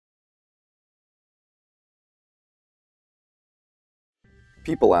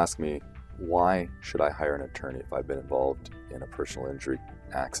People ask me, why should I hire an attorney if I've been involved in a personal injury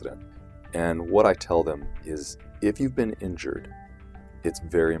accident? And what I tell them is, if you've been injured, it's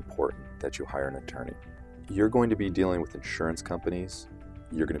very important that you hire an attorney. You're going to be dealing with insurance companies,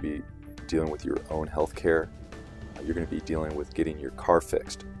 you're going to be dealing with your own health care, you're going to be dealing with getting your car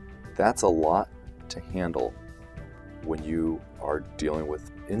fixed. That's a lot to handle when you are dealing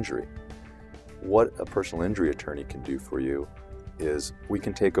with injury. What a personal injury attorney can do for you is we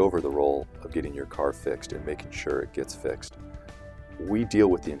can take over the role of getting your car fixed and making sure it gets fixed. We deal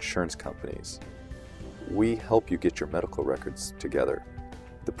with the insurance companies. We help you get your medical records together.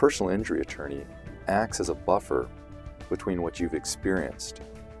 The personal injury attorney acts as a buffer between what you've experienced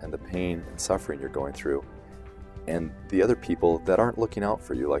and the pain and suffering you're going through and the other people that aren't looking out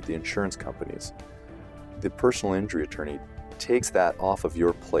for you, like the insurance companies. The personal injury attorney takes that off of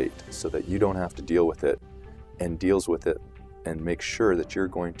your plate so that you don't have to deal with it, and deals with it and makes sure that you're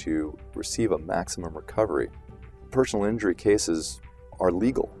going to receive a maximum recovery. Personal injury cases are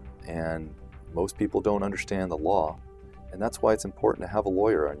legal, and most people don't understand the law, and that's why it's important to have a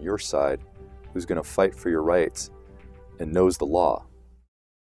lawyer on your side who's going to fight for your rights and knows the law.